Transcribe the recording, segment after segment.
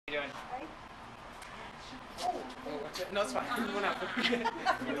No, it's fine. You want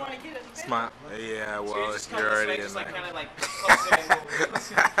to get it? Smile. Yeah, well, you're already in there. Kind of like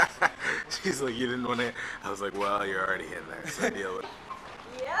She's like, you didn't want to. I was like, well, you're already in there, so deal with it.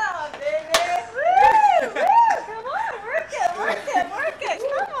 Yeah, baby. Woo! Woo! Come on, work it, work it, work it.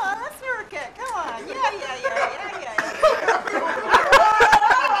 Come on, let's work it. Come on. Yeah.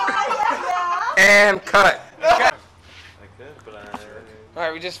 And cut.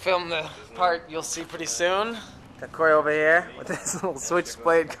 Alright, we just filmed the part you'll see pretty soon. Got Corey over here with this little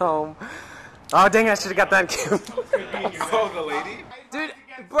switchblade comb. Oh, dang, I should have got that cue. Oh, the lady? Dude,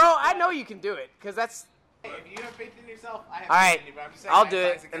 bro, I know you can do it, because that's... If you have faith in yourself, I have Alright, faith in you, but I'm just saying I'll my do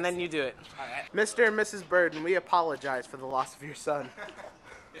it, side's and then you do it. Alright. Mr. and Mrs. Burden, we apologize for the loss of your son.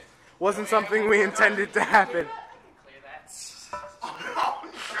 Wasn't something we intended to happen. Oh,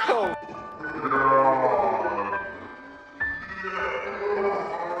 no!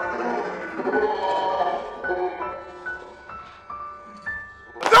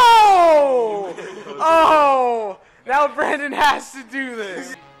 Oh! Now Brandon has to do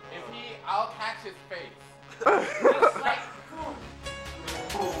this. I'll catch his face.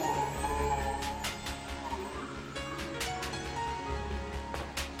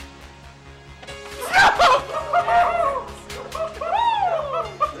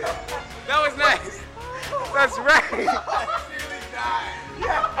 That was nice. That's right.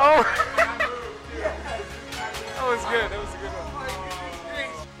 Oh. That was good. That was a good one.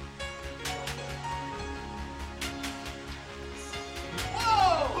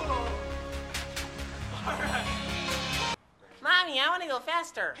 Mommy, I want to go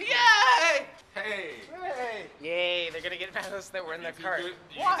faster. Yay! Hey. Hey! Yay, they're going to get past us that we're in their cart. You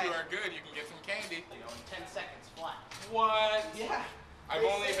Why? two are good. You can get some candy. 10 seconds flat. What? Yeah. I've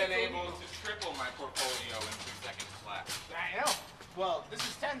only been able to triple my portfolio in 2 seconds flat. I know. Well, this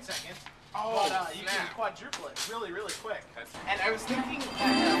is 10 seconds. Oh, but you can snap. quadruple it really, really quick. That's- And I was thinking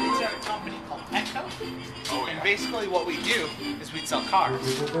that we'd start a company called Petco. Oh, And yeah. basically what we do is we'd sell cars.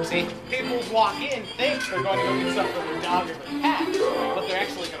 See, people walk in, think they're going to go get stuff for their dog or their cat, but they're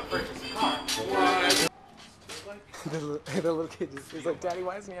actually going to purchase a car. The little kid just was like, Daddy,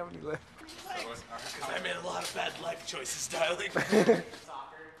 why doesn't he have any left? Because I made a lot of bad life choices, darling. Dude,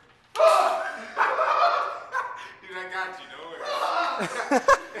 I got you. Don't worry.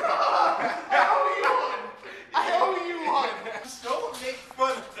 I owe you one. Just don't make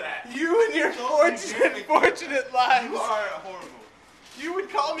fun of that. You and your fortunate lives. You are horrible. You would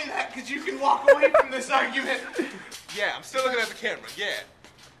call me that because you can walk away from this argument. Yeah, I'm still looking at the camera. Yeah.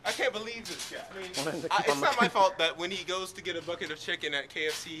 I can't believe this guy. I mean, Wanted to keep it's on not looking. my fault that when he goes to get a bucket of chicken at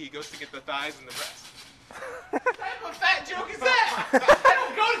KFC, he goes to get the thighs and the breast. What type of fat joke is that? I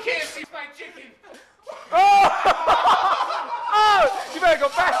don't go to KFC for my chicken. Oh! Oh! You better go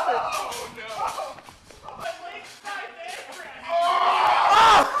faster. Oh, no. My legs tied there. Oh,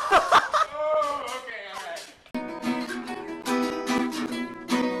 okay, all right.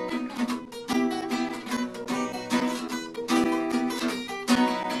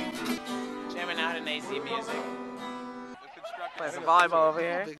 Jamming out in AC music. Playing some volleyball over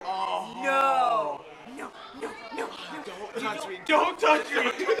here. Oh. No. Don't touch me. Don't touch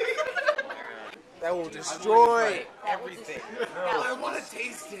me. That will destroy everything. I want to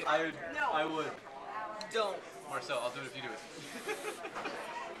taste it. I would. Don't. Marcel, I'll do it if you do it.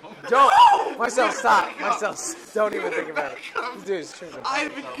 Don't! Marcel, stop. Marcel, don't even think about it. This dude is tripping.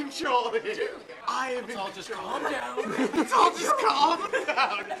 I've been controlling it. I have been. I'll just calm down. It's all just calm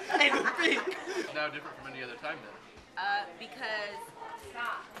down and think. Now different from any other time then. Because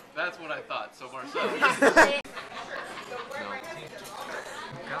That's what I thought. So Marcel.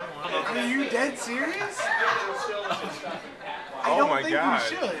 Are you dead serious? I Oh don't my think God. we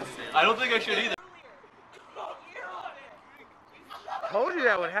should. I don't think I should either. Told you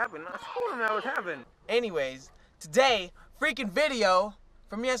that would happen. I told him that would happen. Anyways, today, freaking video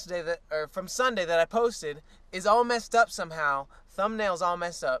from yesterday from Sunday that I posted is all messed up somehow. Thumbnail's all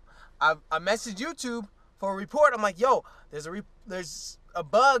messed up. I messaged YouTube for a report. I'm like, yo, there's a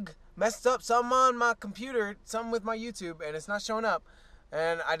bug messed up, something on my computer, something with my YouTube, and it's not showing up.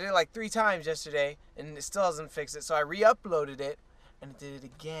 And I did it like 3 times yesterday, and it still hasn't fixed it. So I re-uploaded it, and it did it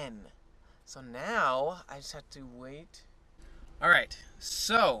again. So now I just have to wait. Alright,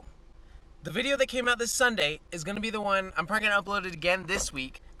 so the video that came out this Sunday is going to be the one, I'm probably going to upload it again this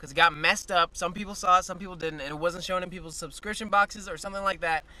week because it got messed up. Some people saw it, some people didn't, and it wasn't showing in people's subscription boxes or something like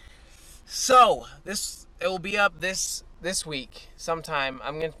that. So, it will be up this week sometime.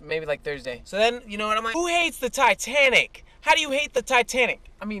 I'm going to, maybe like Thursday. So then, you know what, I'm like, who hates the Titanic? How do you hate the Titanic?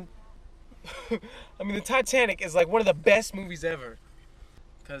 I mean, the Titanic is like one of the best movies ever.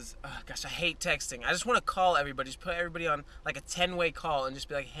 Because, gosh, I hate texting. I just want to call everybody. Just put everybody on like a 10-way call and just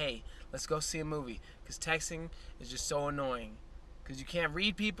be like, hey, let's go see a movie. Because texting is just so annoying. Because you can't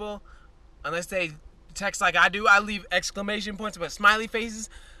read people unless they text like I do. I leave exclamation points but smiley faces.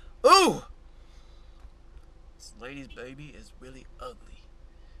 Ooh! This lady's baby is really ugly.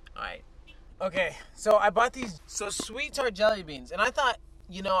 Alright. Okay, so I bought these sweet tart jelly beans. And I thought,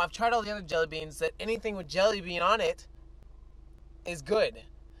 you know, I've tried all the other jelly beans that anything with jelly bean on it is good.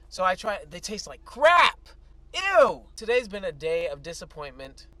 So I tried, they taste like crap. Ew! Today's been a day of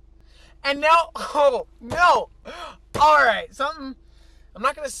disappointment. And now, oh, no! Alright, something, I'm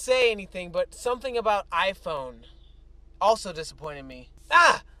not going to say anything, but something about iPhone also disappointed me.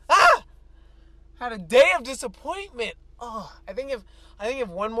 Had a day of disappointment. Oh, I think if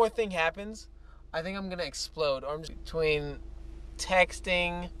one more thing happens, I think I'm going to explode. Or I'm just between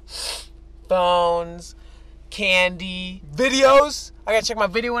texting, phones, candy, videos. I gotta check my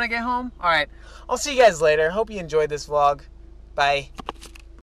video when I get home. Alright, I'll see you guys later. Hope you enjoyed this vlog. Bye.